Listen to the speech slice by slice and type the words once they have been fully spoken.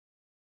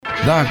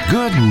The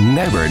Good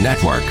Neighbor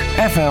Network,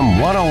 FM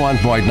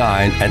 101.9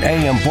 and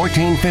AM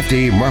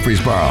 1450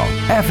 Murfreesboro,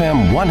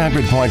 FM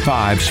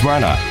 100.5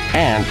 Smyrna,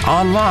 and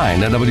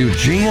online at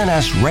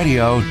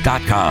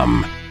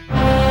WGNSradio.com.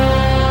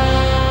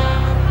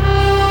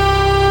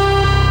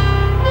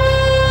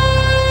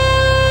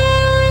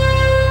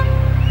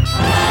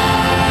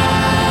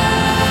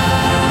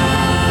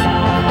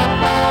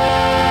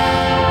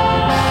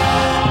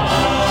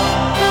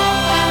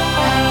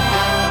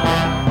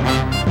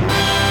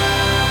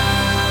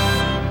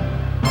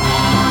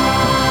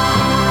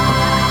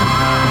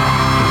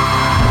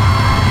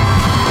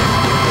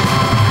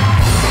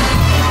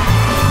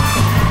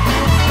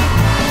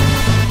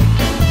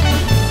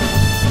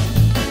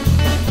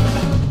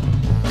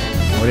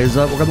 What is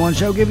up? Welcome on the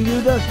show, giving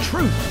you the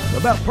truth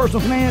about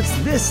personal finance.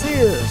 This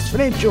is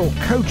Financial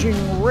Coaching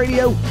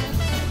Radio,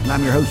 and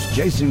I'm your host,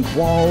 Jason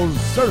Qualls,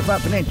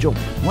 certified financial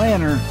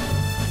planner,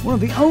 one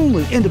of the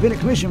only independent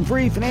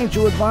commission-free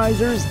financial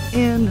advisors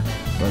in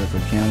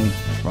Rutherford County.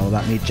 For all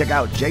about me, check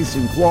out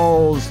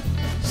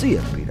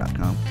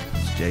jasonquallscfp.com.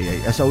 It's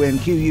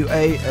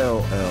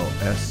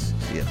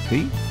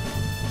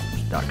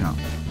JasonQuallsCFP.com.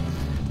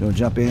 Don't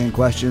jump in,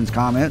 questions,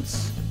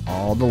 comments.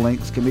 All the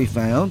links can be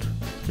found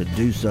to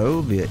do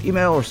so via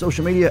email or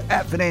social media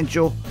at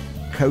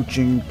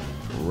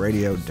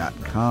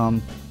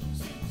financialcoachingradio.com.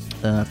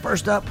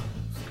 First up,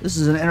 this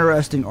is an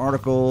interesting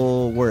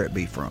article. Where it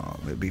be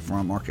from? It'd be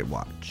from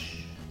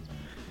MarketWatch.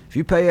 If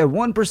you pay a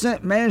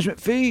 1%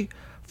 management fee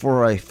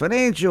for a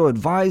financial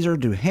advisor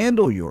to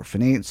handle your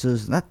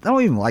finances, I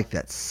don't even like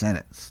that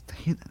sentence.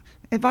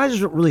 Advisors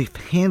don't really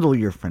handle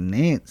your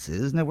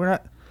finances. No, we're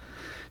not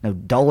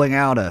doling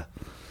out an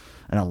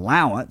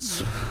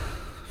allowance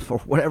for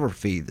whatever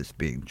fee that's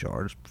being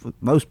charged. For the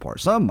most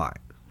part, some might.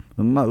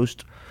 But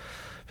most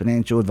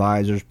financial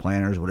advisors,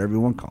 planners, whatever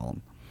you want to call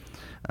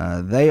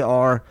them, they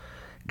are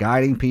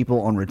guiding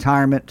people on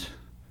retirement,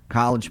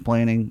 college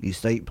planning,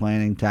 estate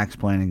planning, tax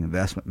planning,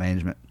 investment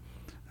management,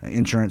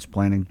 insurance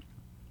planning.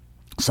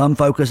 Some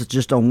focus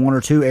just on one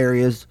or two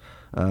areas.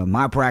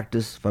 My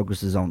practice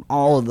focuses on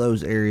all of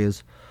those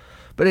areas.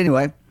 But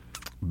anyway,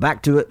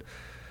 back to it.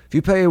 If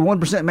you pay a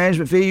 1%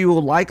 management fee, you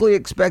will likely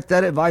expect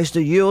that advice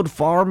to yield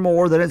far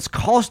more than it's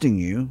costing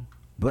you.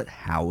 But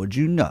how would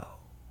you know?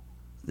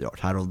 The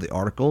title of the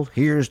article,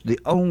 here's the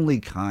only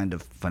kind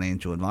of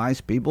financial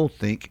advice people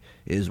think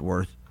is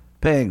worth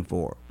paying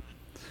for.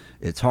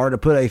 It's hard to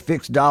put a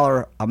fixed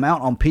dollar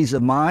amount on peace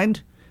of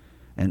mind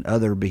and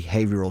other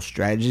behavioral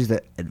strategies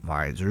that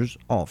advisors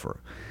offer.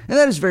 And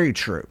that is very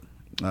true.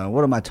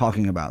 What am I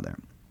talking about there?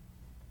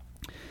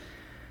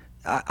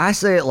 I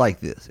say it like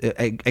this.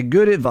 A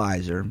good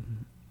advisor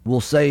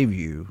will save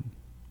you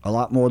a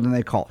lot more than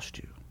they cost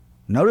you.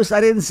 Notice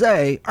I didn't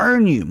say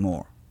earn you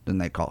more than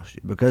they cost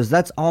you, because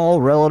that's all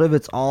relative.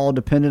 It's all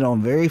dependent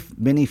on very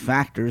many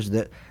factors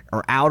that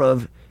are out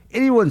of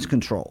anyone's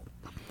control.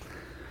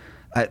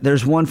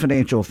 There's one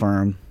financial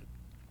firm.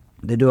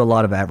 They do a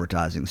lot of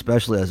advertising,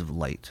 especially as of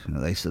late.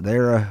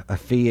 They're a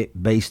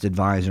fee-based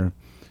advisor,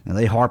 and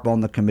they harp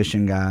on the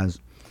commission guys.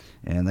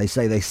 And they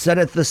say they sit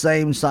at the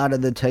same side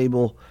of the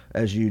table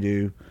as you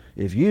do.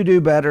 If you do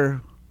better,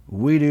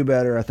 we do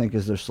better, I think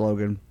is their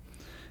slogan.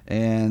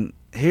 And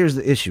here's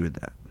the issue with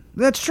that.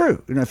 That's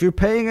true. If you're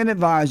paying an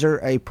advisor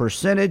a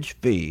percentage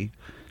fee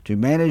to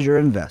manage your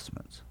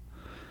investments,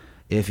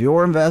 if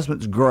your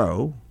investments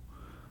grow,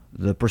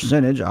 the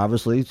percentage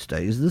obviously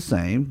stays the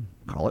same.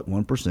 Call it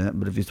 1%.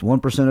 But if it's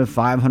 1% of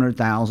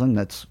 $500,000,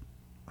 that's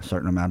a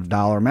certain amount of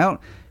dollar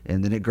amount.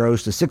 And then it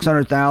grows to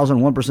 $600,000,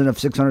 1% of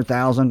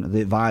 $600,000,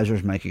 the advisor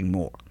is making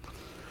more.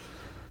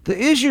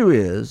 The issue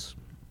is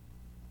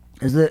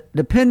that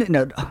if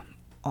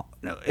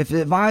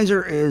the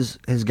advisor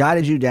has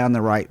guided you down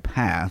the right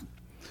path,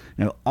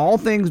 all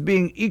things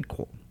being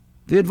equal,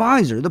 the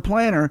advisor, the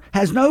planner,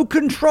 has no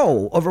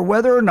control over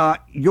whether or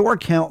not your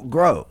account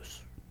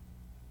grows.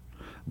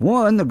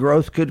 One, the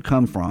growth could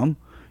come from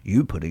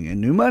you putting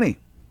in new money.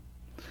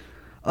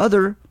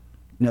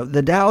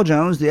 The Dow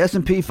Jones, the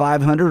S&P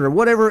 500, or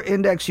whatever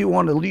index you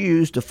want to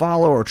use to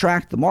follow or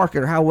track the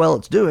market or how well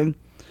it's doing,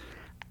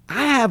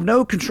 I have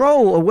no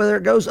control of whether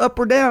it goes up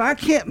or down. I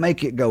can't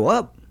make it go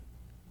up.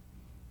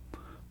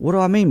 What do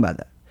I mean by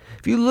that?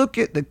 If you look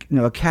at a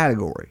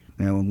category,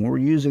 when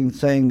we're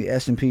saying the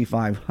S&P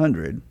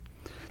 500,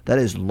 that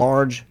is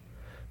large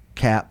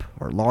cap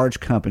or large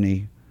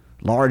company,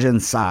 large in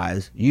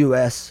size,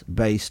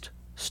 U.S.-based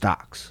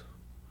stocks.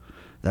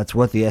 That's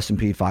what the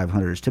S&P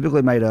 500 is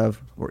typically made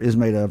of, or is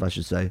made of, I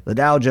should say. The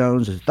Dow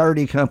Jones is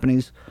 30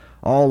 companies,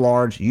 all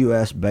large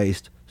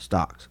U.S.-based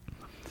stocks.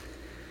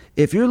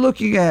 If you're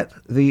looking at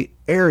the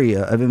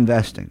area of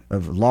investing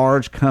of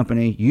large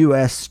company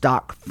U.S.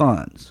 stock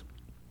funds,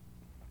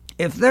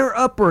 if they're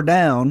up or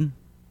down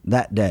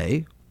that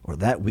day, or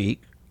that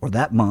week, or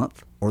that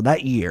month, or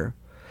that year,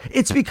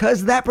 it's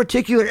because that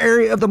particular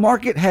area of the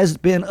market has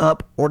been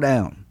up or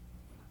down.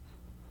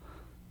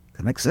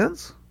 That makes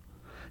sense?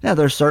 Now,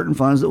 there are certain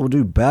funds that will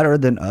do better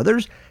than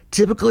others.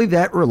 Typically,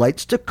 that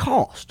relates to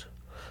cost.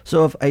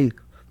 So if a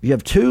you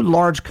have two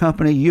large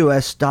company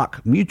U.S.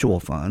 stock mutual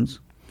funds.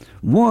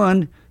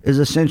 One is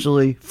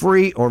essentially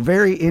free or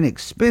very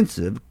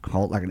inexpensive,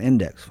 called like an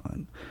index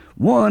fund.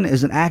 One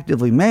is an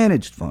actively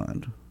managed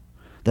fund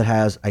that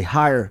has a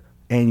higher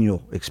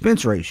annual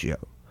expense ratio.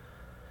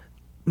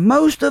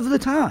 Most of the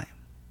time,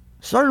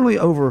 certainly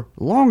over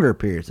longer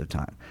periods of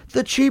time,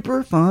 the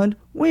cheaper fund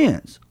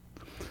wins.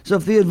 So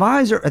if the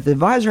advisor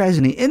has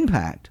any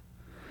impact,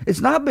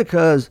 it's not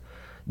because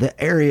the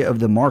area of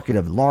the market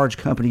of large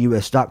company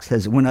U.S. stocks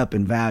has went up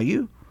in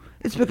value.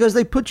 It's because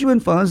they put you in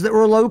funds that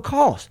were low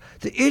cost.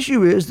 The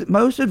issue is that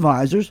most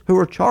advisors who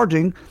are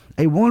charging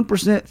a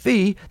 1%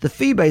 fee, the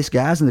fee-based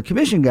guys and the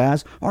commission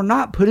guys, are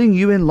not putting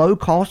you in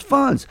low-cost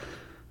funds.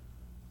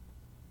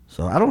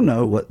 So I don't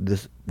know what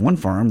this one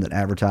firm that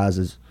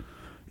advertises,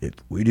 if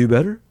we do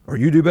better, or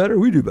you do better,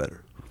 we do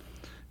better.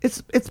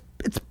 It's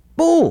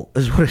bull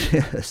is what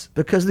it is,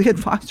 because the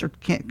advisor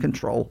can't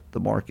control the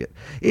market.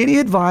 Any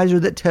advisor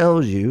that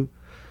tells you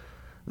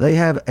they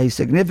have a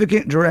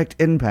significant direct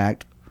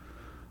impact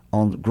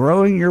on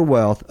growing your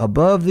wealth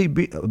above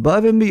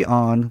and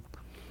beyond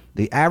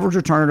the average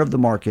return of the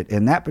market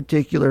in that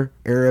particular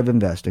area of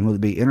investing, whether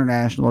it be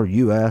international or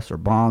U.S. or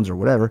bonds or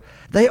whatever,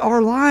 they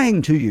are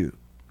lying to you.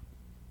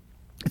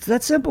 It's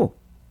that simple.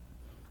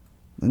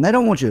 And they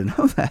don't want you to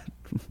know that.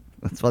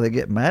 That's why they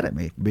get mad at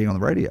me for being on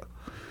the radio.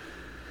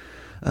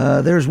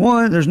 There's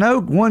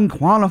no one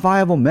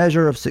quantifiable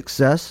measure of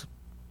success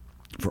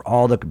for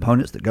all the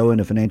components that go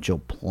into financial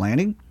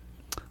planning.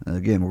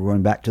 Again, we're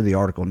going back to the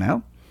article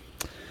now.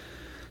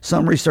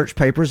 Some research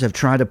papers have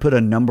tried to put a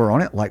number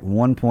on it, like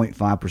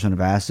 1.5% of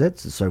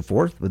assets and so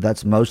forth, but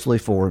that's mostly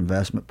for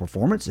investment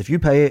performance. If you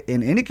pay it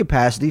in any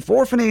capacity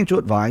for financial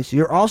advice,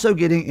 you're also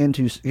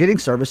getting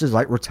services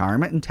like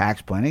retirement and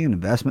tax planning and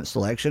investment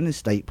selection and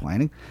estate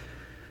planning.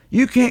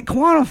 You can't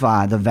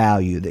quantify the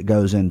value that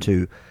goes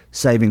into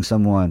saving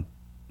someone.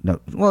 No,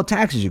 well,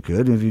 taxes you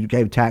could. If you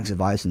gave tax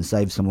advice and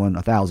saved someone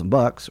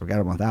 $1,000 or got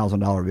them a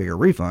 $1,000 bigger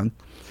refund.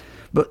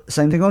 But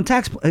same thing on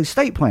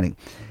estate planning.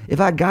 If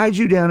I guide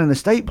you down an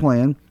estate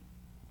plan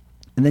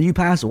and then you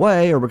pass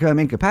away or become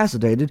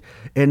incapacitated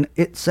and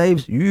it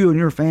saves you and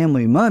your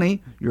family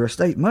money, your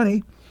estate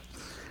money,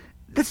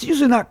 that's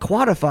usually not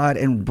quantified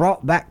and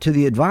brought back to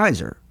the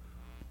advisor.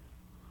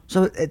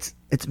 So it's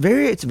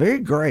very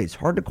gray. It's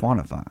hard to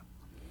quantify.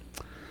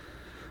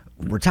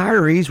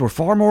 Retirees were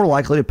far more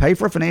likely to pay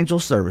for financial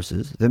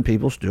services than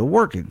people still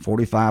working,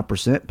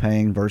 45%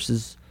 paying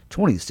versus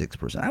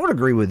 26%. I would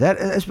agree with that.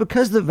 It's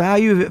because the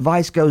value of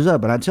advice goes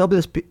up, and I tell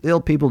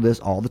people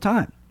this all the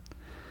time.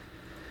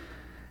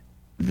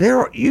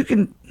 You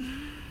can,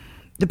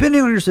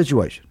 depending on your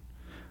situation,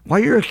 while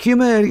you're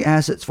accumulating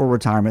assets for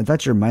retirement,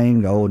 that's your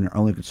main goal and your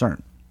only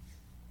concern.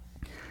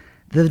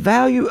 The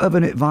value of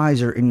an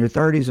advisor in your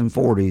 30s and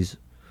 40s,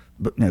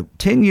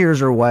 10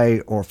 years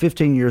away or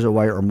 15 years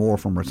away or more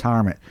from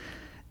retirement,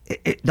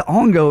 the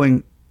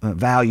ongoing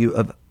value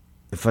of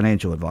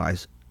financial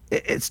advice,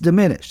 it's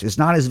diminished. It's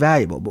not as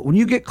valuable. But when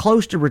you get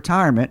close to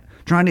retirement,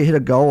 trying to hit a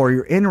goal, or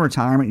you're in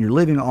retirement and you're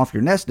living off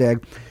your nest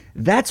egg,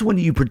 that's when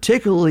you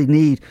particularly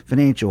need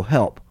financial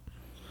help.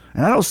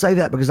 And I don't say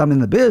that because I'm in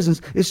the business.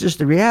 It's just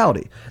the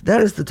reality.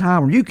 That is the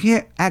time where you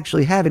can't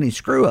actually have any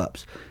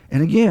screw-ups.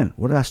 And again,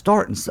 what I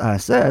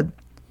said,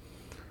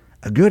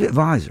 a good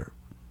advisor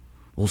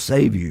will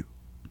save you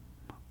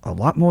a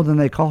lot more than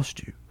they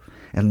cost you.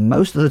 And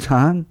most of the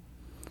time,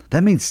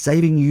 that means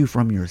saving you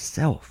from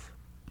yourself.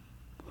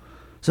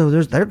 So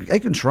they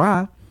can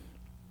try.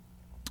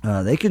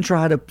 They can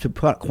try to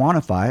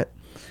quantify it.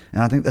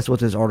 And I think that's what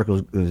this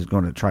article is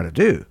going to try to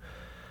do.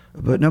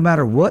 But no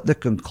matter what the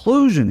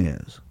conclusion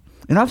is,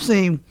 and I've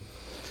seen,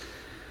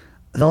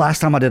 the last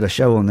time I did a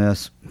show on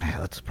this,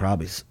 that's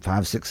probably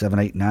 5, 6, 7,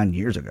 8, 9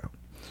 years ago.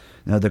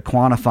 The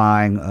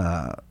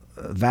quantifying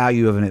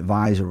value of an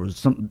advisor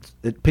was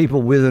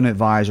people with an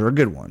advisor, a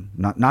good one,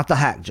 not the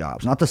hack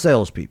jobs, not the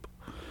salespeople,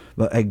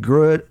 but a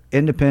good,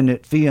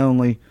 independent,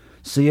 fee-only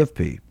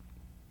CFP.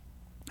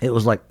 It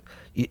was like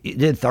it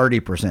did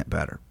 30%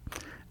 better.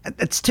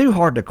 It's too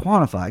hard to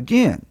quantify.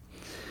 Again,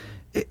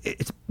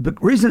 the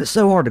reason it's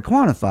so hard to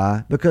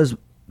quantify because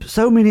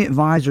so many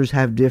advisors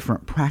have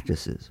different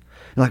practices.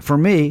 Like for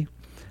me,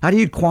 how do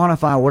you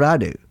quantify what I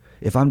do?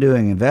 If I'm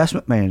doing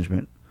investment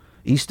management,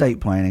 estate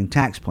planning,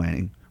 tax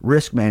planning,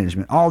 risk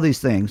management, all these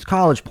things,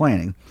 college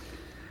planning,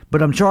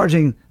 but I'm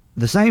charging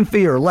the same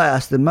fee or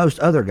less than most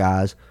other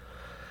guys,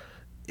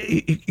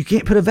 you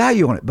can't put a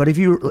value on it. But if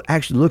you're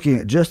actually looking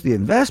at just the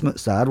investment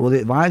side, well, the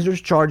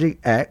advisor's charging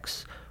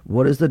X.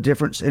 What is the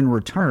difference in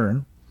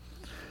return?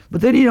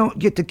 But then you don't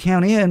get to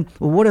count in,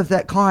 well, what if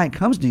that client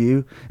comes to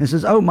you and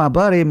says, oh, my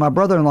buddy, my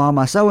brother-in-law,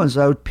 my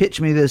so-and-so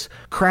pitched me this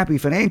crappy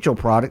financial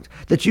product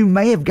that you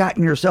may have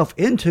gotten yourself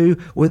into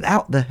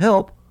without the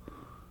help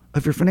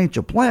of your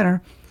financial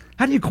planner.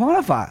 How do you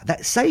quantify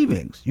that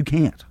savings? You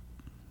can't.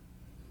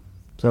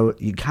 So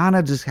you kind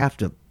of just have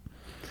to,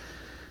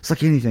 it's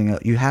like anything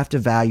else. You have to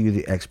value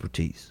the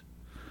expertise.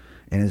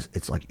 And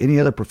it's like any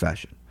other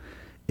profession.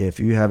 If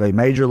you have a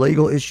major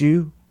legal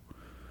issue,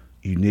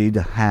 you need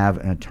to have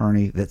an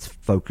attorney that's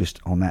focused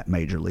on that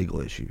major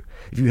legal issue.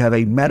 If you have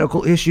a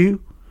medical issue,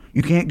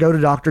 you can't go to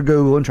Dr.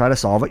 Google and try to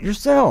solve it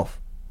yourself.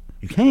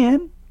 You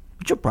can,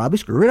 but you'll probably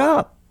screw it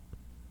up.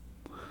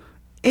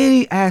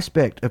 Any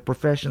aspect of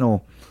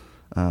professional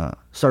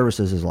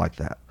services is like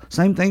that.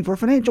 Same thing for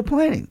financial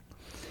planning.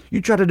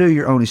 You try to do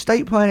your own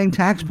estate planning,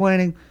 tax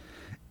planning,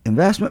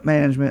 investment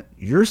management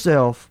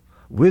yourself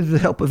with the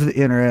help of the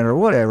internet or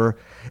whatever,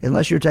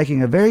 unless you're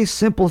taking a very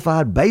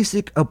simplified,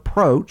 basic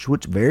approach,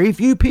 which very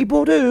few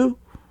people do,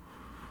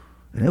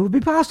 and it would be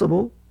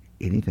possible.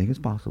 Anything is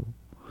possible.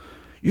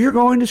 You're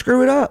going to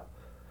screw it up.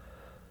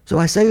 So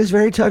I say this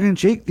very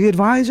tongue-in-cheek. The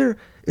advisor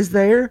is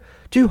there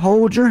to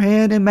hold your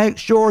hand and make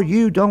sure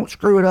you don't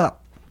screw it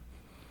up.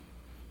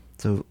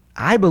 So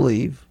I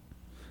believe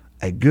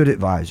a good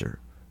advisor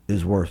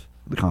is worth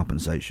the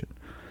compensation.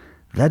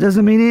 That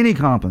doesn't mean any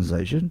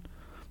compensation,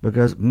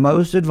 because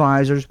most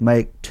advisors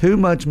make too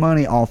much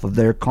money off of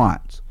their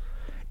clients.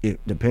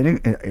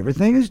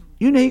 Everything is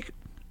unique.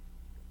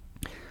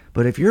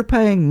 But if you're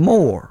paying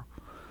more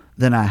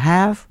than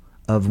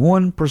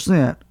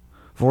 0.5%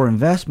 for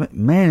investment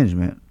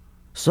management,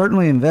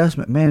 certainly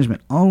investment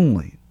management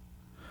only.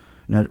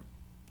 Now,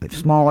 if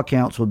small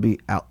accounts would be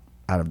out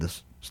of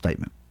this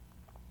statement.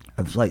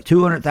 If it's like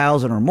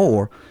 $200,000 or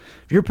more,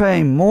 if you're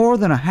paying more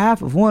than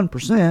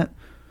 0.5%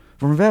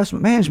 for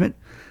investment management,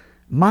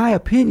 my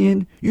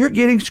opinion, you're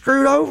getting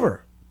screwed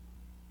over.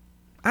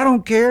 I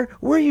don't care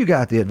where you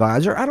got the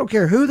advisor. I don't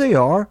care who they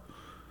are,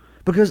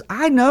 because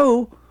I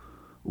know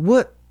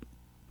what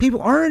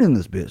people earn in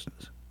this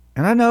business.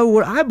 And I know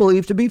what I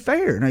believe to be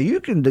fair. Now,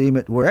 you can deem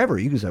it wherever.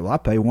 You can say, well, I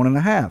pay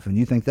 1.5, and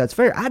you think that's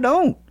fair. I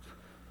don't.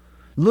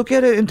 Look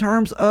at it in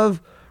terms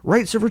of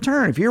rates of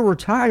return. If you're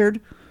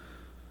retired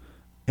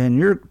and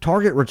your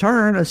target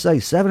return is, say,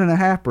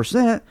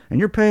 7.5%, and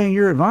you're paying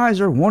your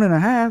advisor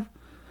 1.5%,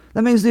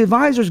 that means the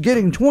advisor's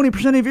getting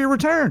 20% of your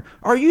return.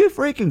 Are you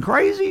freaking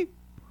crazy?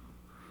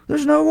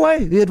 There's no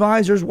way the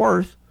advisor's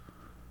worth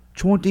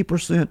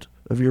 20%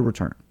 of your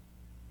return.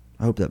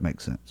 I hope that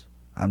makes sense.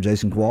 I'm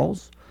Jason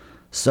Qualls,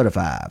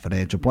 certified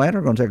financial planner.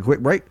 We're going to take a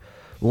quick break.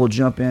 We'll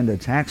jump into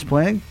tax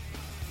planning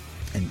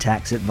and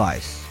tax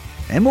advice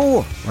and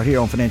more right here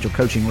on Financial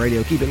Coaching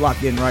Radio. Keep it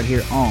locked in right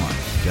here on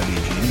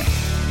WGNS.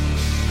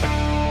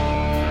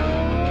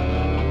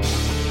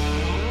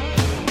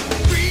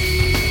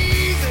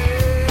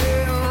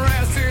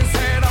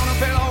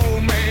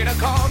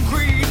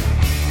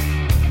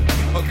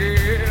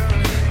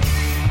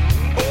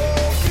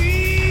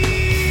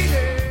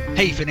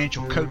 Hey,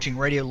 Financial Coaching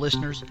Radio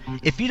listeners,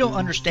 if you don't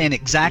understand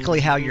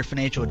exactly how your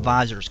financial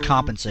advisor is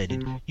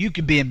compensated, you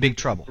could be in big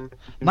trouble.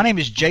 My name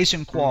is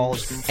Jason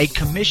Qualls, a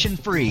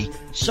commission-free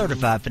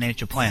certified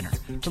financial planner.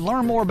 To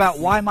learn more about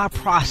why my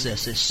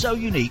process is so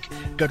unique,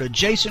 go to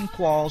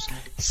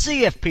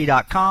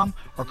jasonquallscfp.com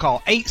or call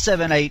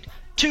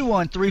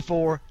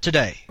 878-2134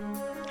 today.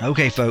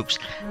 Okay, folks,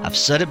 I've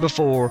said it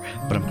before,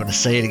 but I'm going to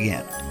say it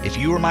again. If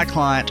you were my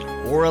client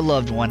or a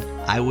loved one,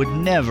 I would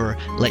never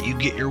let you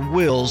get your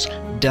wills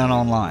done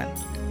online.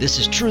 This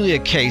is truly a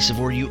case of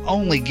where you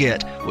only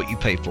get what you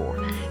pay for,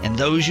 and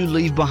those you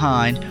leave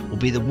behind will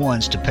be the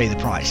ones to pay the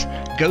price.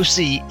 Go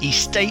see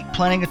estate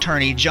planning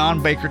attorney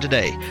John Baker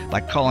today by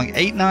calling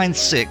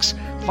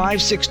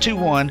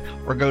 896-5621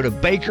 or go to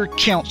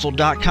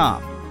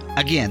bakercounsel.com.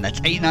 Again, that's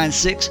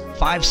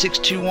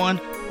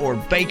 896-5621 or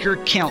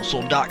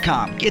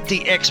bakercounsel.com. Get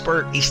the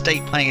expert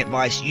estate planning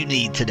advice you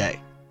need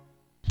today.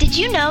 Did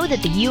you know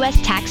that the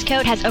U.S. tax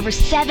code has over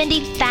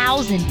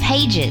 70,000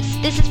 pages?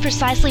 This is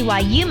precisely why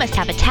you must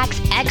have a tax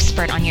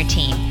expert on your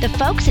team. The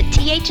folks at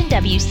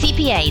TH&W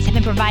CPAs have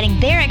been providing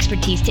their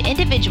expertise to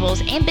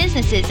individuals and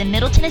businesses in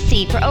Middle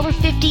Tennessee for over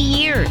 50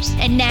 years.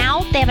 And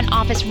now they have an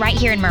office right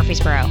here in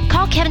Murfreesboro.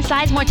 Call Kevin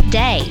Sizemore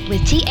today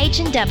with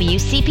TH&W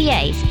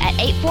CPAs at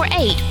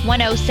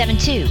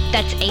 848-1072.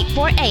 That's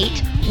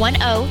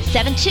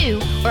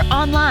 848-1072 or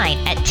online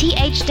at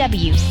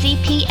thwcpa.com.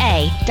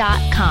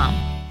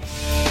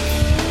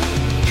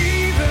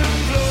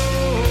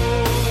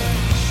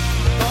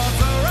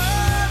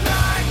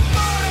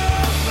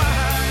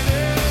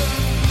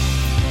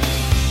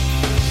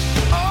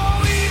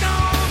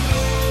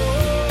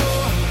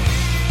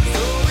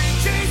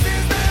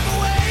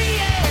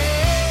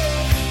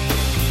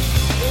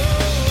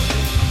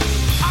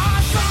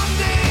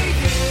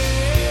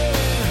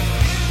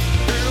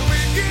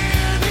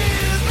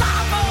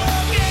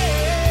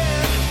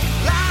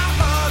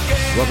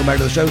 Welcome back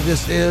to the show.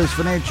 This is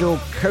Financial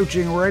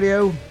Coaching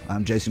Radio.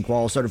 I'm Jason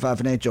Qualls, certified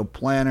financial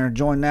planner,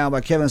 joined now by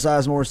Kevin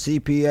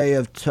Sizemore, CPA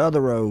of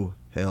Tutherow,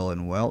 Hill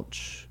and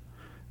Welch.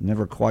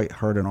 Never quite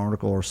heard an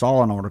article or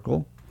saw an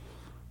article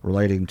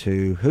relating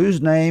to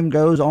whose name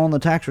goes on the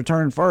tax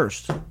return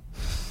first.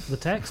 The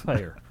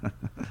taxpayer.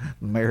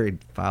 Married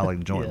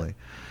filing jointly.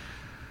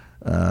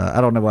 I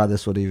don't know why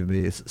this would even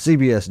be. It's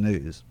CBS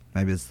News.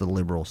 Maybe it's the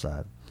liberal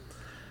side.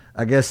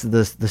 I guess the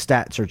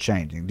stats are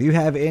changing. Do you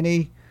have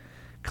any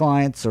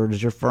clients, or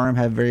does your firm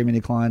have very many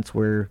clients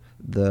where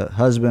the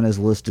husband is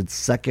listed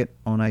second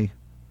on a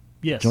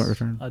Yes, joint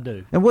return? I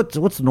do. And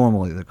what's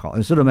normally the call?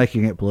 Instead of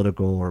making it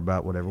political or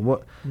about whatever,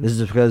 what is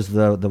it because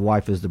the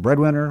wife is the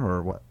breadwinner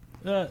or what?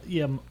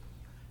 Yeah,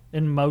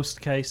 in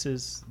most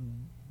cases,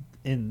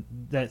 in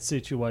that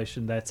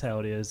situation, that's how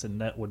it is,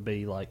 and that would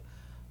be like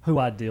who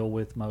I deal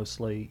with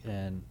mostly.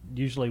 And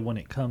usually, when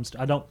it comes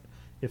to,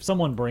 if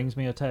someone brings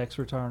me a tax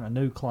return, a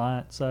new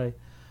client, say,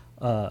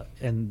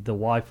 and the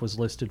wife was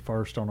listed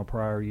first on a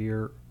prior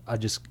year, I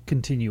just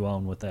continue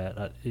on with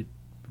that. It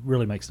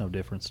really makes no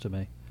difference to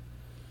me.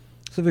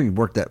 See if we can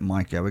work that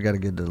mic out. We got to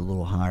get it a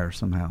little higher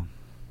somehow.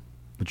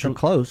 But you're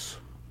close.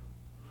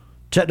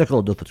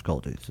 Technical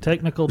difficulties.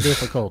 Technical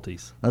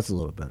difficulties. That's a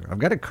little better. I've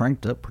got it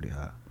cranked up pretty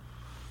high.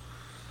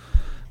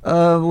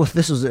 Well,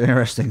 this was an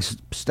interesting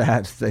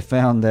stat. They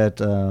found that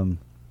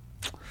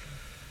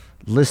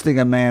listing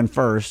a man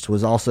first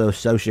was also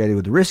associated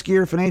with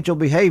riskier financial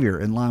behavior,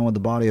 in line with the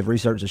body of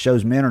research that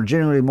shows men are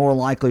generally more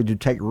likely to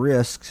take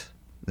risks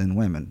than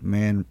women.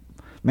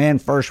 Man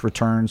first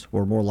returns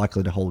were more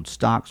likely to hold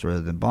stocks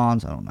rather than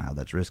bonds. I don't know how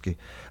that's risky.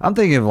 I'm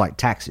thinking of like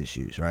tax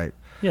issues, right?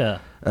 Yeah.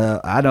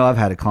 I know I've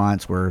had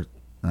clients where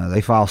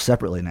they file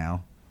separately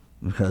now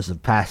because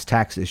of past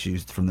tax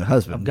issues from the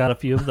husband. I've got a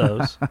few of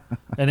those.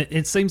 And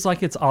it seems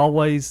like it's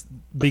always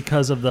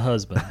because of the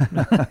husband.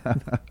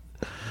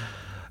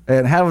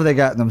 And how have they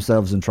gotten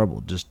themselves in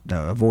trouble? Just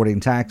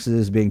avoiding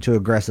taxes, being too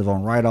aggressive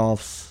on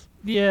write-offs?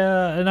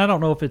 Yeah, and I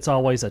don't know if it's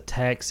always a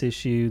tax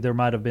issue. There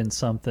might have been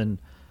something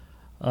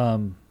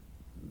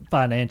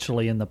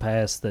financially in the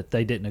past that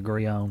they didn't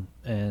agree on,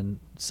 and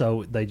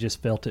so they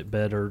just felt it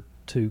better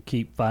to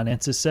keep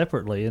finances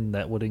separately, and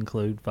that would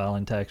include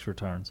filing tax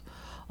returns.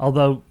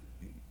 Although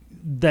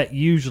that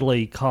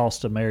usually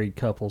costs a married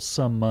couple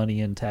some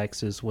money in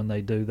taxes when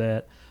they do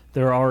that.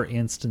 There are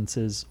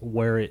instances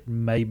where it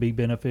may be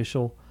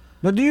beneficial.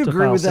 But do you to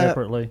agree file with that?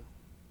 Separately.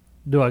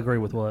 Do I agree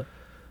with what?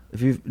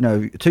 If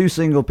two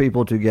single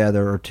people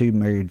together or two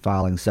married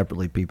filing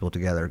separately people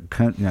together,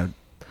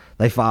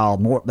 they file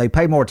more. They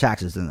pay more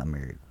taxes than a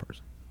married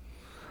person.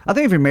 I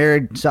think if you're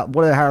married,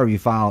 however you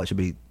file, it should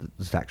be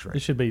the tax rate. It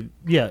should be,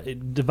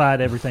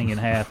 divide everything in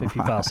half if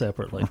you file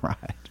separately. Right.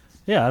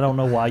 Yeah, I don't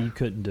know why you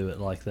couldn't do it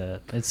like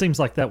that. It seems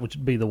like that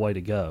would be the way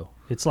to go.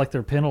 It's like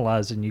they're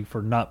penalizing you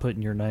for not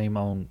putting your name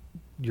on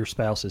your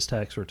spouse's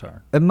tax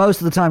return. And most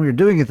of the time you're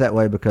doing it that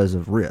way because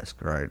of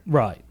risk, right?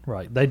 Right.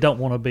 They don't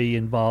want to be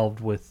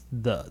involved with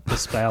the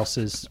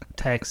spouse's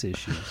tax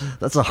issues.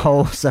 That's a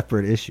whole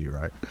separate issue,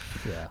 right?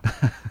 Yeah.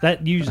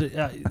 That usually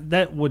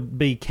that would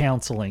be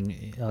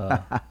counseling,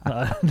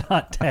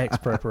 not tax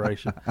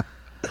preparation.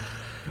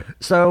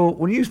 So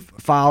when you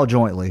file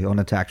jointly on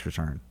a tax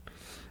return,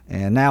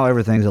 and now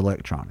everything's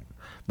electronic,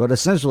 but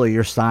essentially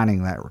you're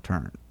signing that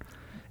return.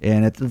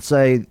 And let's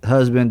say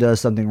husband does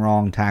something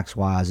wrong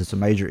tax-wise, it's a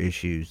major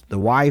issue. The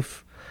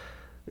wife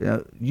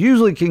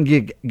usually can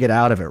get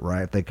out of it,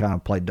 right? If they kind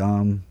of play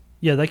dumb.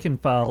 Yeah, they can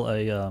file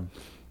They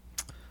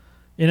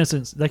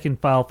can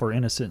file for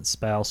innocent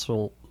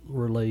spousal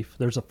relief.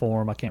 There's a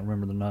form, I can't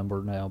remember the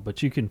number now,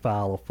 but you can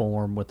file a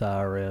form with the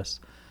IRS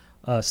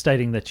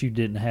stating that you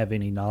didn't have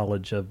any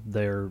knowledge of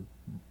their,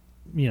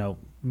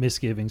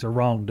 misgivings or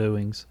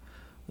wrongdoings.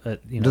 Do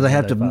they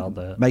have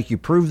to make you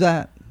prove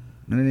that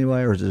in any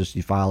way, or is it just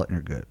you file it and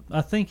you're good?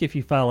 I think if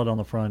you file it on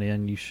the front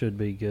end, you should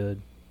be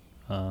good.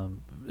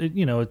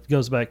 It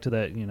goes back to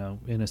that,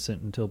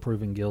 innocent until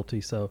proven guilty.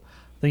 So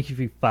I think if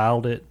you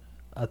filed it,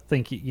 I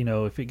think,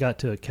 if it got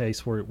to a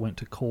case where it went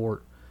to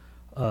court,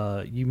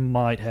 you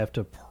might have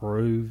to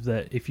prove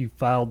that if you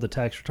filed the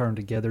tax return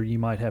together, you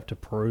might have to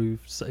prove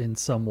in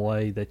some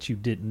way that you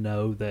didn't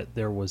know that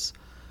there was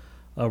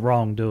a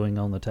wrongdoing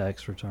on the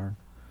tax return.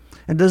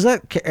 And does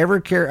that ever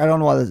carry? I don't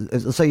know why.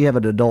 Let's say you have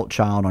an adult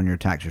child on your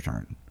tax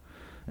return,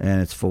 and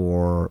it's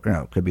for,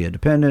 could be a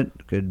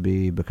dependent, could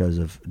be because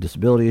of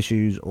disability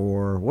issues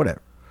or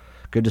whatever.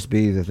 Could just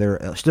be that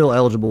they're still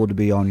eligible to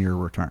be on your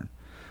return.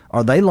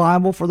 Are they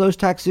liable for those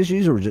tax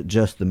issues, or is it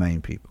just the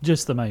main people?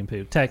 Just the main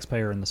people,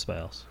 taxpayer and the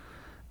spouse.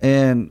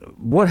 And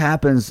what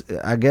happens,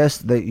 I guess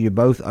that you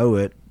both owe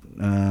it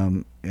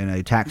in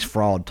a tax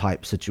fraud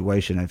type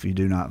situation if you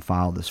do not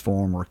file this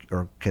form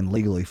or can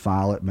legally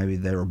file it. Maybe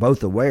they were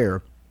both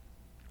aware.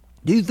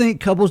 Do you think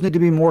couples need to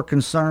be more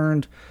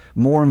concerned,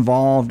 more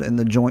involved in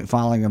the joint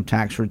filing of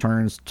tax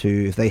returns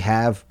if they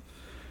have,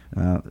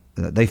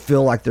 they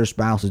feel like their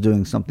spouse is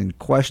doing something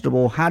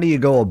questionable? How do you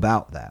go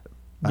about that?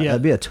 Yeah.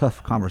 That'd be a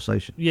tough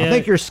conversation. Yeah. I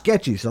think you're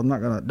sketchy, so I'm not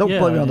going to, don't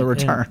put me on the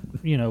return.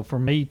 And, for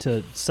me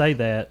to say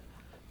that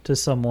to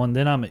someone,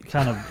 then I'm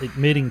kind of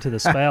admitting to the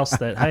spouse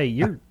that, hey,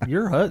 your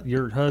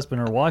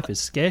husband or wife is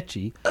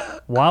sketchy.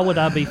 Why would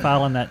I be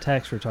filing that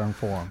tax return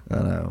for them?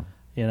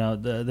 I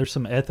know. There's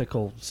some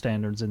ethical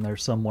standards in there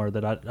somewhere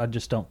that I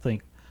just don't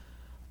think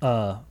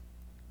I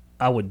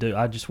would do.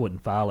 I just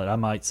wouldn't file it. I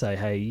might say,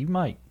 hey,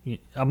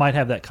 I might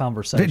have that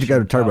conversation. Need to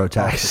go to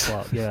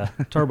TurboTax. Yeah,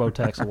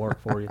 TurboTax will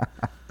work for you.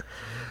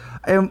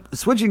 And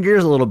switching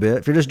gears a little bit,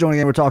 if you're just joining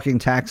in, we're talking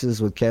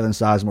taxes with Kevin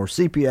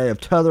Sizemore, CPA of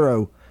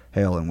Tetherow,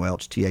 Hale &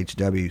 Welch,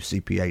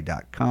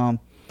 THWCPA.com.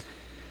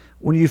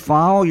 When you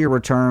file your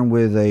return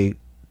with a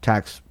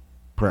tax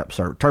prep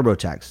service.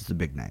 TurboTax is the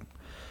big name.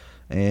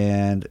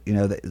 And, you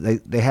know,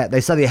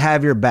 they say they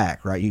have your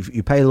back, right?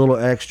 You pay a little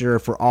extra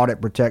for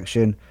audit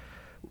protection.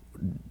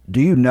 Do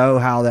you know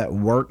how that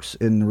works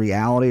in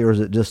reality, or is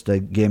it just a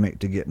gimmick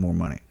to get more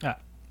money?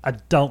 I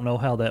don't know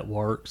how that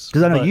works.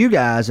 Because I know you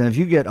guys, and if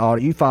you get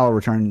audit, you file a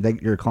return,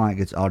 your client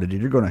gets audited,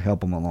 you're going to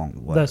help them along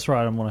the way. That's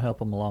right. I'm going to help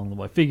them along the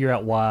way. Figure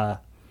out why,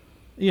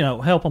 you know,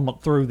 help them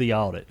through the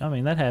audit. I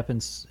mean, that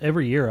happens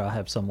every year. I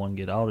have someone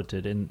get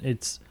audited, and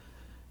it's,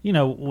 you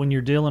know, when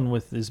you're dealing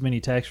with as many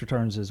tax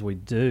returns as we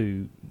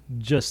do,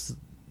 just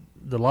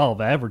the law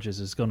of averages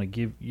is going to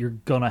give, you're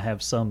going to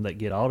have some that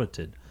get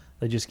audited.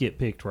 They just get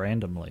picked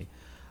randomly.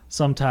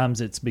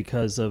 Sometimes it's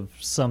because of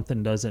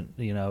something doesn't,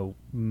 you know,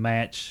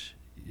 match.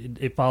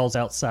 It falls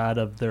outside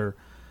of their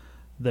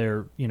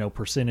you know,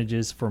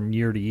 percentages from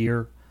year to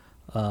year,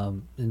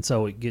 and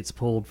so it gets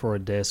pulled for a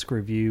desk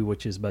review,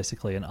 which is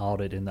basically an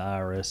audit in the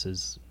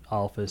IRS's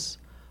office.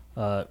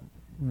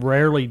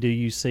 Rarely do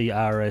you see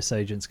IRS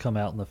agents come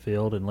out in the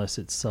field unless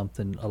it's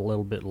something a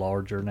little bit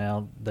larger.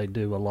 Now they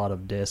do a lot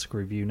of desk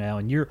review now,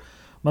 and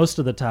most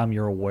of the time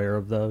you're aware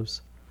of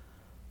those.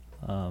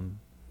 Are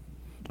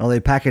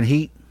they packing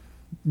heat?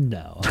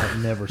 No,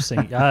 I've never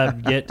seen.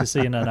 I've yet to see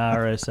an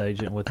IRS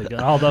agent with a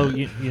gun. Although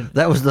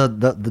that was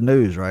the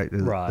news, right?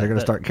 Right. They're going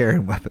to start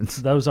carrying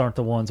weapons. Those aren't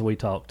the ones we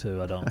talk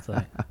to, I don't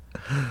think.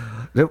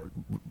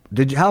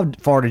 How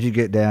far did you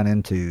get down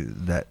into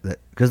that?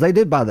 Because they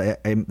did buy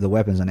the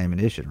weapons and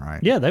ammunition,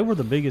 right? Yeah, they were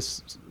the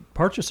biggest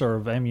purchaser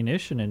of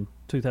ammunition in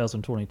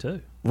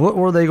 2022. What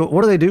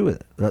do they do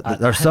with it?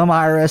 Are some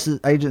IRS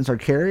agents are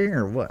carrying,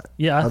 or what?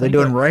 Yeah, are they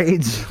doing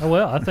raids?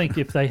 Well, I think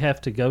if they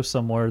have to go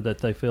somewhere that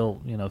they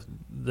feel, you know,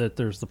 that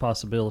there's the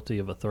possibility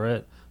of a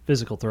threat,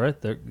 physical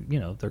threat, they're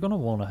going to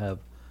want to have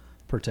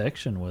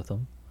protection with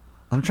them.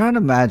 I'm trying to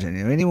imagine,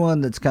 you know,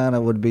 anyone that's kind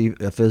of would be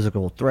a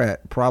physical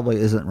threat probably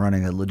isn't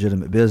running a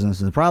legitimate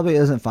business and probably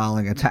isn't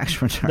filing a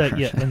tax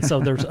return. And so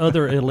there's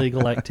other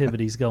illegal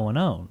activities going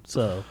on.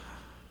 So,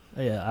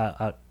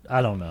 yeah,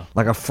 I don't know.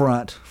 Like a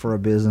front for a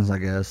business, I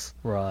guess.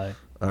 Right.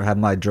 Or have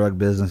my drug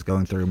business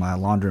going through my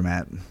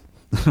laundromat.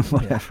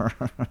 Whatever.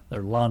 Yeah.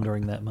 They're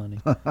laundering that money.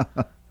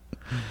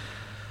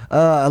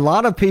 A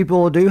lot of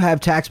people do have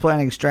tax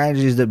planning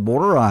strategies that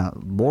border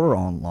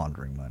on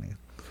laundering money.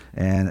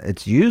 And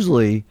it's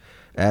usually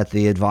at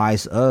the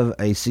advice of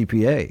a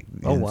CPA.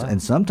 Oh, wow.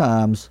 And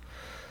sometimes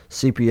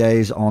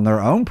CPAs on their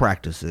own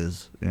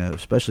practices, you know,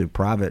 especially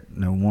private,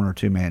 you know, one or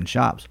two man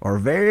shops, are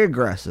very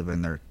aggressive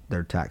in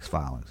their tax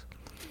filings.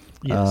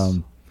 Yes.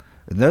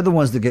 They're the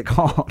ones that get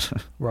caught.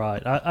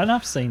 Right. And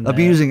I've seen that.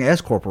 Abusing S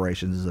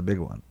corporations is a big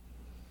one.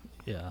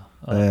 Yeah.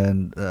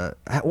 And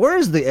where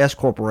is the S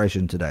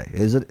corporation today?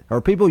 Are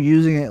people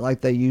using it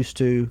like they used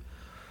to?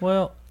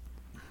 Well,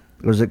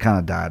 or has it kind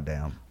of died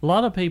down? A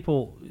lot of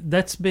people,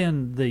 that's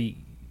been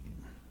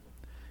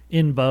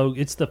in vogue.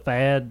 It's the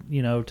fad,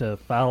 you know, to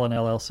file an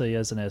LLC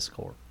as an S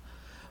corp.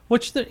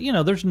 Which, you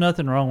know, there's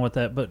nothing wrong with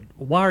that, but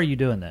why are you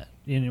doing that?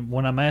 You know,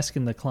 when I'm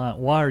asking the client,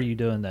 why are you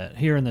doing that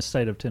here in the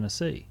state of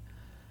Tennessee?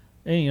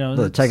 And, you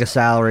know, take a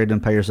salary, then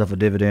pay yourself a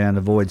dividend,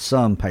 avoid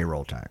some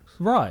payroll tax.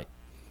 Right.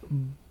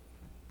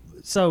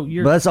 So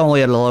but that's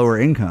only at a lower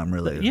income,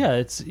 really.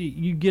 Yeah,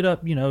 you get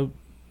up, you know,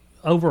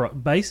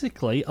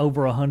 basically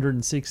over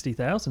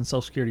 160,000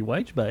 Social Security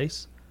wage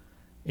base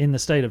in the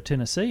state of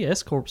Tennessee.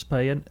 S corps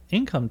pay an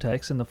income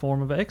tax in the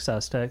form of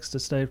excise tax to the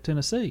state of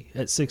Tennessee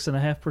at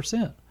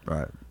 6.5%.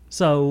 Right.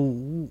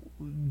 So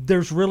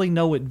there's really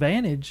no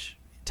advantage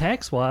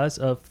tax-wise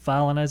of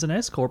filing as an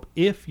S corp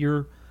if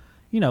you're,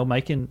 you know,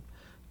 making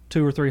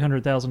 $200,000 or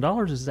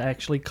 $300,000 is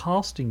actually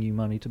costing you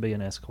money to be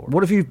an S corp.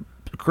 What if you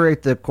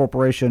create the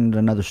corporation in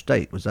another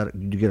state?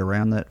 Did you get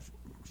around that?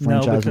 No,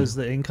 because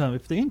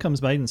if the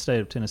income's made in the state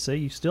of Tennessee,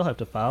 you still have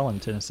to file in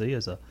Tennessee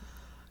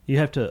you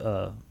have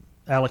to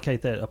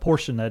allocate a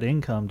portion of that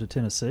income to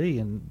Tennessee,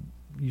 and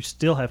you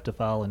still have to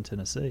file in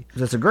Tennessee.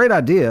 That's a great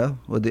idea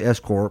with the S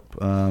corp,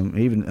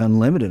 even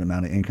unlimited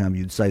amount of income.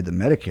 You'd save the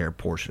Medicare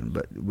portion,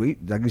 but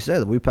like you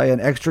said, we pay an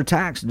extra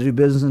tax to do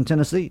business in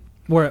Tennessee.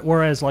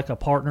 Whereas like a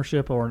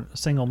partnership or a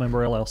single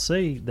member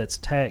LLC that's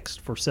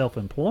taxed for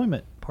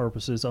self-employment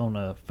purposes on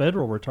a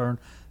federal return,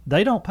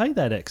 they don't pay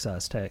that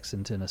excise tax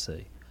in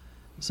Tennessee.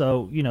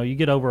 So, you know, you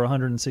get over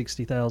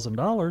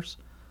 $160,000,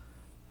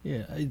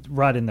 yeah,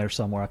 right in there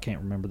somewhere, I can't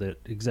remember the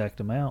exact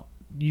amount,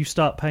 you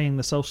stop paying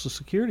the Social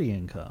Security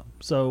income.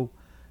 So,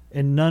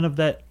 and none of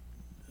that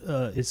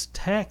is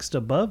taxed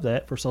above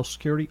that for Social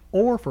Security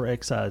or for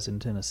excise in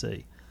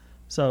Tennessee.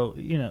 So,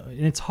 you know,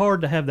 and it's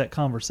hard to have that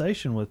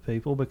conversation with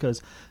people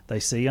because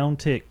they see on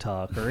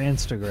TikTok or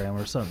Instagram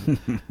or something,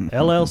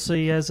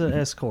 LLC as an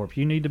S corp,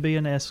 you need to be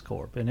an S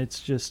corp, and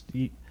it's just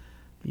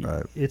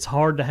right. It's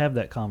hard to have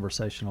that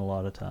conversation a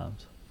lot of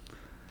times.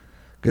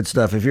 Good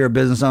stuff. If you're a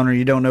business owner,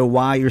 you don't know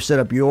why you set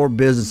up your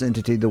business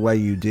entity the way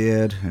you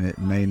did, and it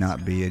may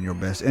not be in your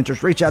best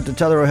interest, reach out to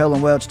Teller O'Hell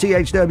 & Welch,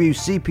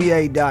 thwcpa.com.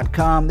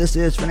 This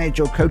is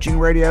Financial Coaching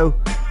Radio.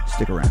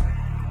 Stick around.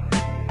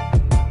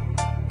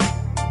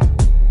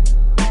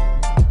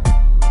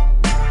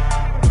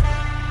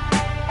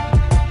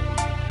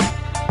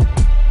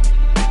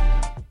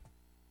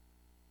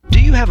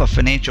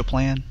 financial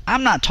plan?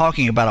 I'm not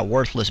talking about a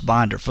worthless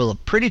binder full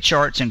of pretty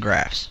charts and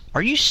graphs.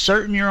 Are you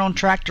certain you're on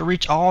track to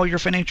reach all your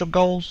financial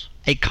goals?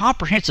 A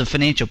comprehensive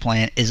financial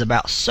plan is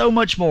about so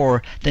much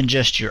more than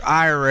just your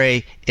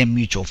IRA and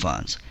mutual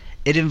funds.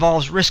 It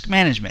involves risk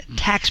management,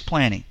 tax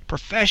planning,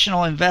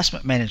 professional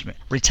investment management,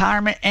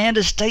 retirement, and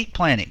estate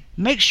planning.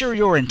 Make sure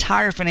your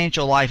entire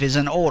financial life is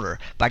in order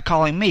by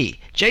calling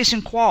me,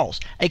 Jason Qualls,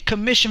 a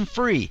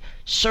commission-free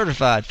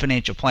certified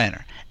financial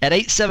planner, at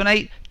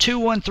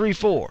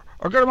 878-2134,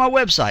 or go to my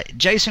website,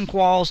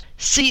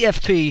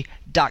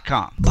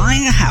 jasonquallscfp.com.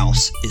 Buying a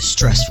house is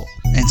stressful,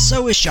 and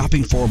so is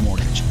shopping for a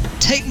mortgage.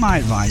 Take my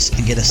advice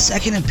and get a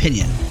second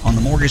opinion on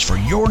the mortgage for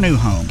your new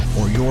home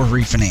or your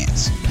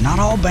refinance. Not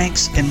all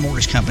banks and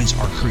mortgage companies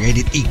are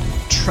created equal.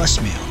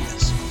 Trust me on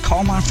this.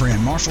 Call my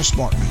friend Marshall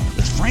Sparkman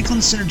with Franklin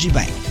Synergy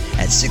Bank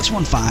at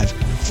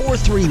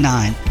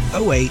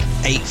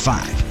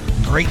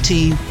 615-439-0885. Great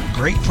team,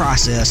 great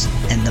process,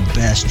 and the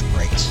best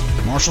rates.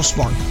 Marshall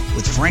Sparkman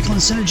with Franklin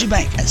Synergy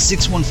Bank at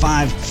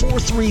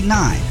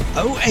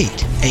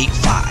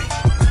 615-439-0885.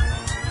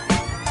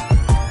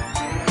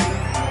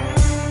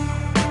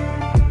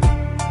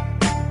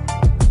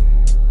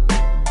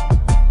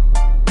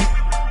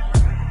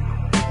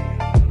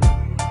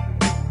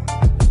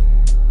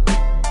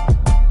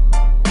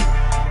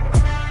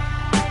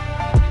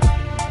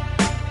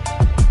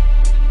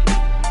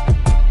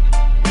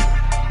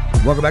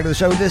 Welcome back to the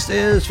show. This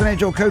is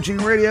Financial Coaching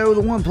Radio,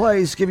 the one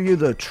place giving you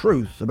the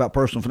truth about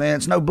personal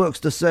finance. No books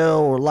to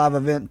sell or live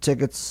event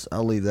tickets.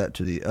 I'll leave that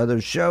to the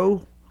other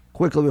show.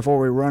 Quickly before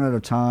we run out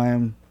of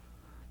time,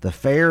 the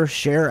Fair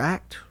Share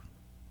Act.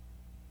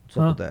 What's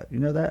up with that? You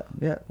know that?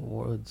 Yeah.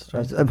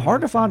 It's hard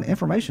to find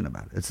information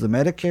about it. It's the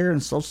Medicare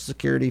and Social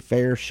Security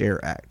Fair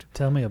Share Act.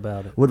 Tell me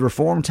about it. Would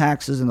reform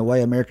taxes and the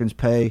way Americans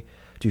pay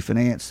to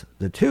finance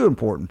the two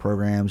important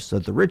programs so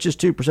that the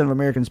richest 2% of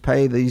Americans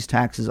pay these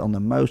taxes on the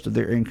most of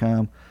their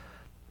income.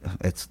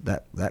 It's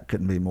that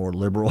couldn't be more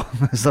liberal.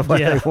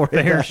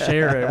 Fair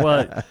share.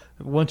 Well,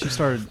 once you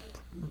started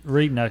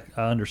reading, I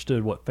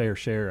understood what Fair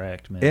Share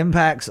Act meant.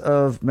 Impacts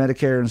of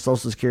Medicare and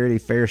Social Security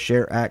Fair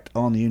Share Act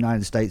on the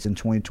United States in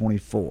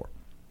 2024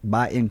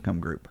 by income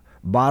group.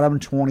 Bottom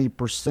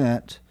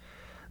 20%,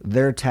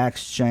 their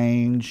tax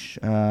change.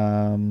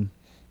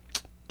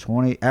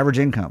 20 average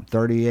income,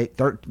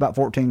 about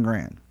 14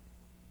 grand.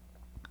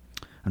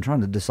 I'm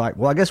trying to decide.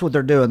 Well, I guess what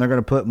they're doing, they're going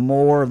to put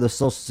more of the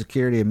Social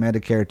Security and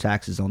Medicare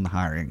taxes on the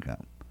higher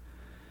income,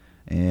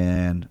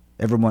 and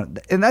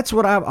that's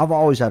what I've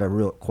always had a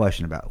real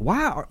question about.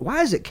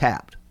 Why is it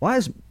capped? Why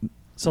is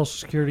Social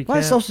Security? Why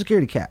is Social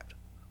Security capped?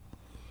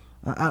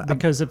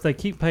 Because if they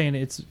keep paying,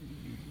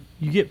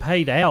 you get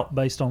paid out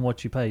based on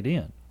what you paid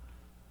in,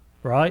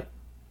 right?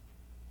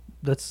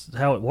 That's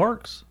how it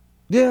works.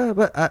 Yeah,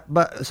 but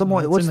what's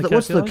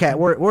the cap?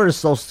 Where does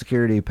Social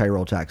Security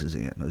payroll taxes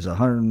in? Is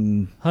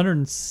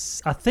 100?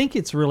 I think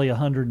it's really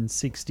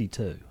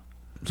 162.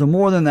 So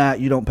more than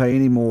that, you don't pay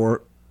any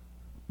more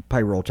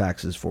payroll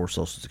taxes for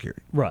Social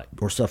Security, right?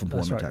 Or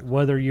self-employment That's right. taxes.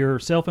 Whether you're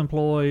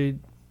self-employed,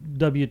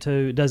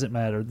 W-2, it doesn't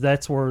matter.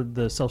 That's where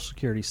the Social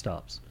Security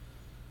stops.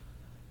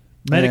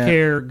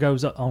 Medicare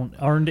goes on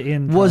earned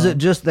income. Was it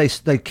just they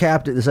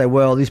capped it to say,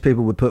 well, these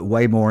people would put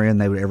way more in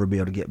they would ever be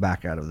able to get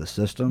back out of the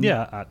system?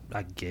 Yeah,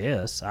 I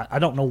guess. I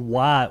don't know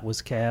why it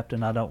was capped,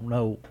 and I don't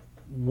know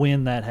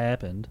when that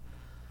happened.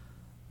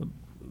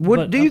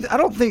 I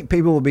don't think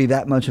people would be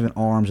that much of an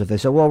arms if they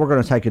said, well, we're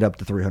going to take it up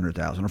to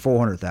 300,000 or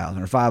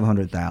 400,000 or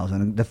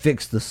 500,000 to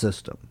fix the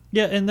system.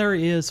 Yeah, and there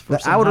is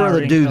I would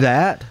rather do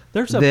that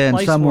than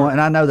someone,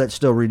 and I know that's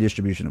still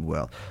redistribution of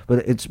wealth, but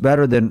it's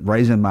better than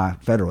raising my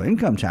federal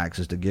income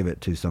taxes to give it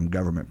to some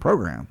government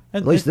program.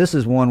 At least this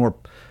is one where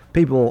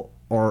people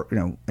are,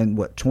 in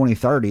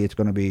 2030, it's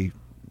going to be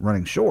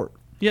running short.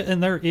 Yeah,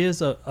 and there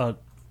is a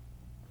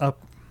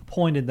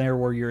point in there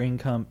where your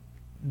income,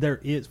 there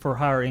is for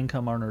higher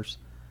income earners,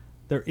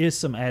 there is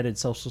some added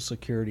Social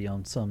Security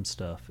on some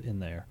stuff in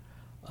there,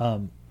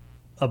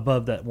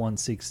 above that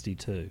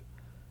 162.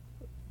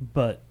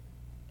 But,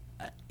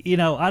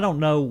 I don't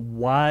know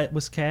why it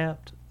was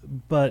capped,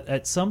 but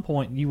at some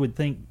point you would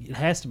think it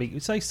has to be.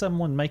 Say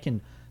someone making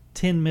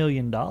 $10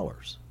 million.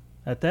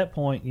 At that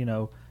point,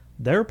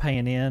 they're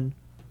paying in,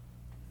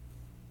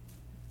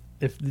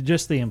 if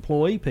just the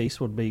employee piece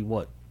would be,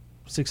 what,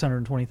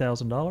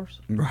 $620,000?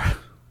 Right.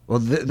 Well,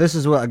 this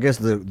is what I guess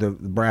the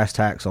brass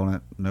tacks on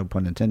it, no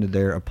pun intended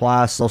there.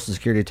 Apply Social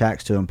Security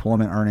tax to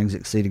employment earnings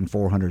exceeding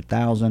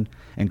 $400,000.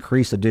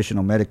 Increase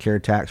additional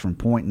Medicare tax from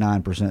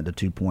 0.9%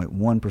 to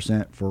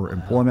 2.1% for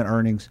employment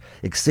earnings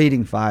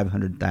exceeding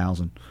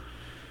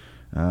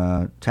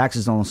 $500,000.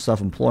 Taxes on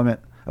self-employment.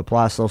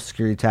 Apply Social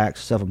Security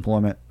tax,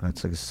 self-employment.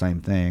 That's like the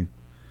same thing.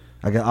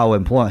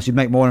 Employment. So you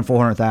make more than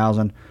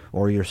 $400,000,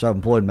 or you're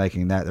self-employed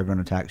making that, they're going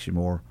to tax you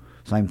more.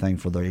 Same thing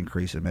for the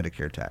increase in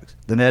Medicare tax.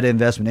 The net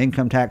investment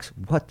income tax,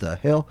 what the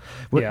hell?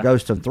 It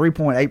goes to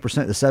 3.8% to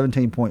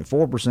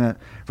 17.4%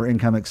 for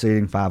income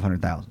exceeding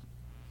 $500,000.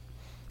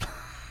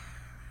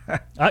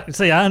 I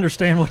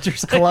understand what you're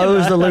saying.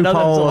 Close the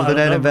loophole of the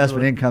net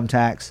investment income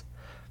tax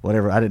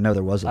whatever. I didn't know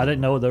there was. I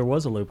didn't know there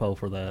was a loophole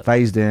for that.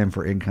 Phased in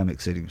for income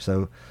exceeding.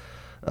 So,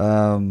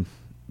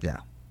 yeah,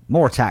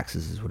 more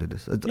taxes is what it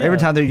is. Yeah. Every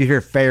time that you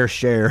hear fair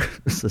share,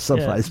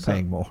 somebody's so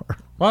paying more.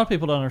 A lot of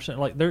people don't understand.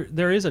 Like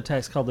there is a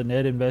tax called the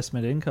net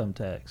investment income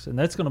tax, and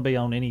that's going to be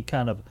on any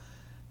kind of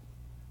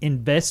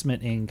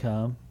investment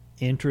income,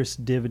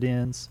 interest,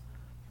 dividends,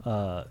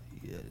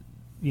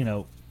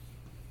 rental.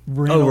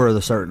 Over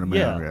the certain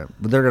amount. Yeah.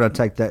 But they're going to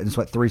take that. It's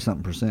like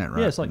 3-something%,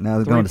 right? Yeah, it's like now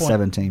they're going to 3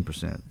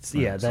 17%.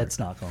 Yeah, that's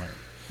not going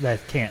to. That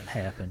can't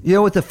happen. You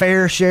know what the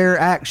Fair Share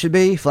Act should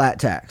be? Flat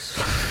tax.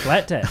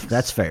 Flat tax.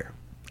 That's fair.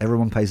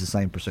 Everyone pays the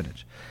same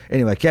percentage.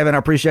 Anyway, Kevin, I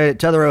appreciate it.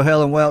 Tetherow,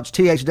 Helen Welch,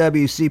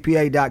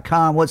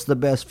 thwcpa.com. What's the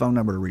best phone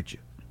number to reach you?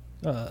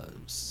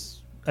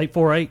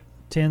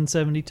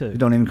 848-1072. You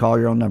don't even call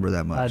your own number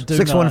that much. I do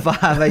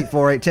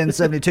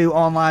 615-848-1072.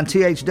 Online,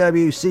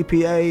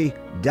 thwcpa.com.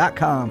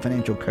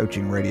 Financial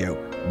Coaching Radio.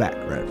 Back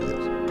right after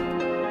this.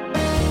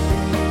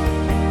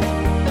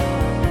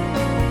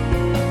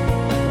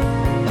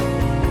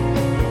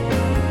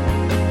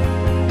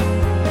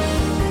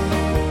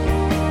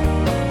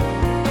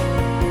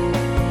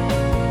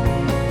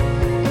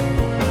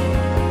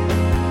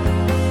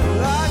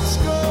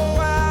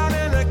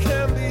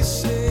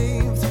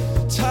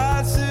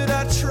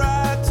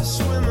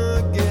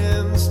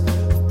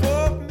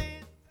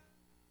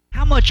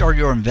 How much are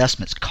your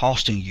investments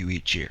costing you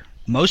each year?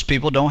 Most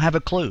people don't have a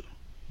clue.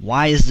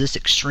 Why is this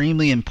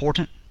extremely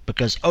important?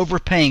 Because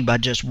overpaying by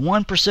just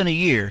 1% a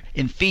year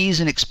in fees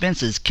and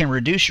expenses can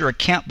reduce your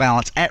account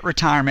balance at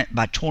retirement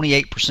by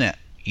 28%.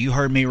 You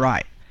heard me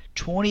right.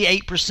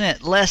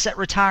 28% less at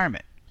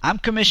retirement. I'm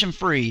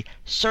commission-free,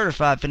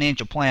 certified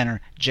financial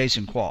planner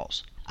Jason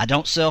Qualls. I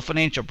don't sell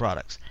financial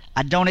products.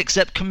 I don't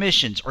accept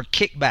commissions or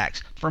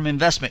kickbacks from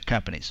investment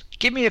companies.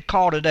 Give me a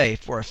call today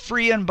for a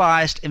free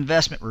unbiased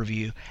investment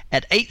review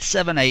at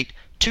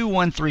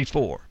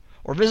 878-2134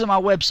 or visit my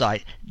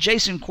website,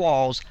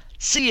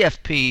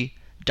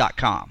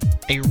 jasonquallscfp.com.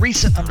 A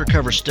recent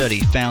undercover study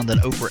found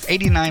that over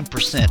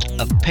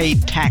 89% of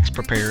paid tax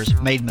preparers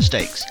made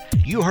mistakes.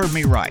 You heard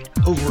me right,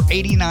 over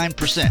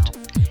 89%.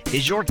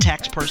 Is your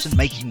tax person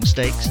making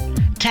mistakes?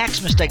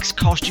 Tax mistakes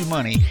cost you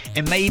money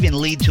and may even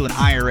lead to an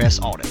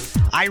IRS audit.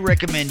 I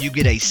recommend you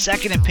get a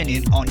second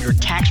opinion on your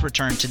tax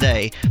return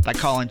today by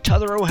calling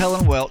Tetherow,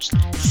 Helen Welch,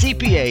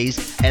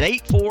 CPAs at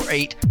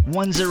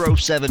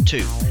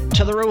 848-1072.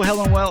 Tetherow,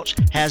 Helen Welch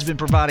has been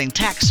providing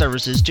tax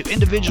services to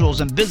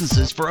individuals and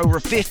businesses for over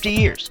 50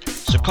 years.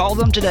 So call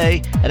them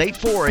today at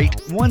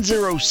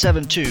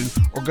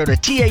 848-1072 or go to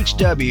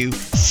thwcpa.com.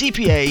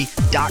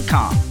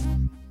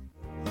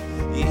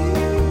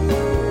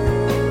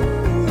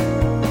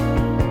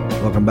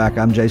 Welcome back.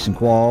 I'm Jason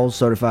Qualls,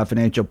 certified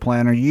financial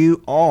planner.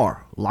 You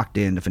are locked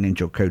into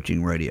Financial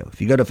Coaching Radio.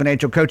 If you go to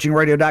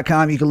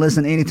financialcoachingradio.com, you can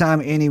listen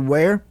anytime,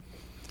 anywhere.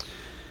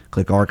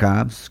 Click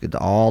archives, get to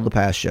all the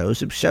past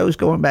shows. Shows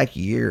going back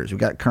years. We've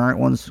got current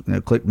ones.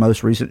 Click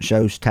most recent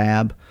shows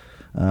tab.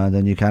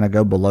 Then you kind of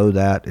go below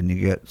that and you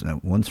get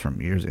ones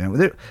from years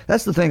ago.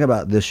 That's the thing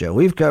about this show.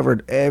 We've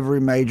covered every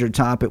major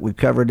topic. We've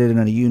covered it in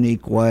a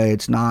unique way.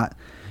 It's not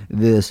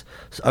this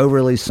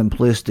overly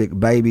simplistic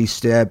baby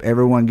step.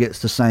 Everyone gets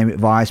the same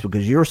advice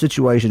because your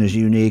situation is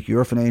unique.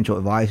 Your financial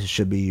advice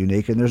should be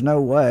unique. And there's no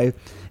way,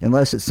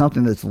 unless it's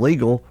something that's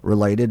legal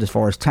related as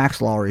far as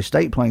tax law or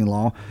estate planning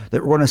law,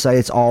 that we're going to say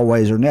it's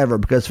always or never,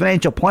 because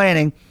financial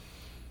planning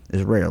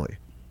is rarely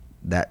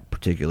that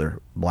particular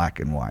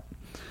black and white.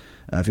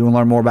 If you want to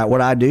learn more about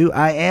what I do,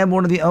 I am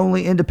one of the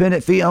only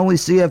independent fee-only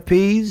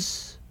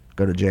CFPs.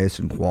 Go to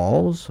Jason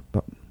Qualls.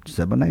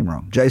 Said my name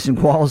wrong.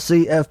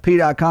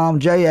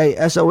 JasonQuallsCFP.com.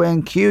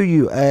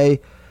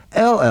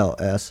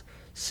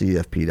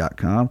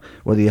 JasonQuallsCFP.com.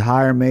 Whether you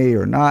hire me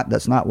or not,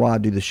 that's not why I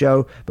do the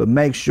show. But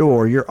make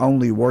sure you're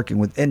only working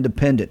with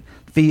independent,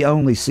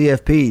 fee-only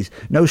CFPs.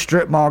 No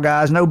strip mall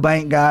guys, no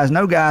bank guys,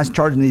 no guys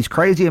charging these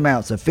crazy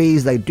amounts of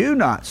fees. They do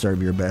not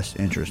serve your best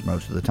interest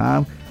most of the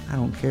time. I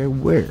don't care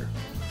where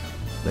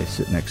they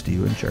sit next to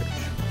you in church.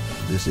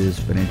 This is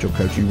Financial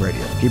Coaching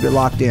Radio. Keep it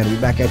locked in. I'll be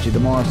back at you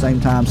tomorrow,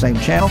 same time, same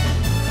channel,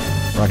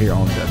 right here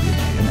on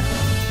WGNS.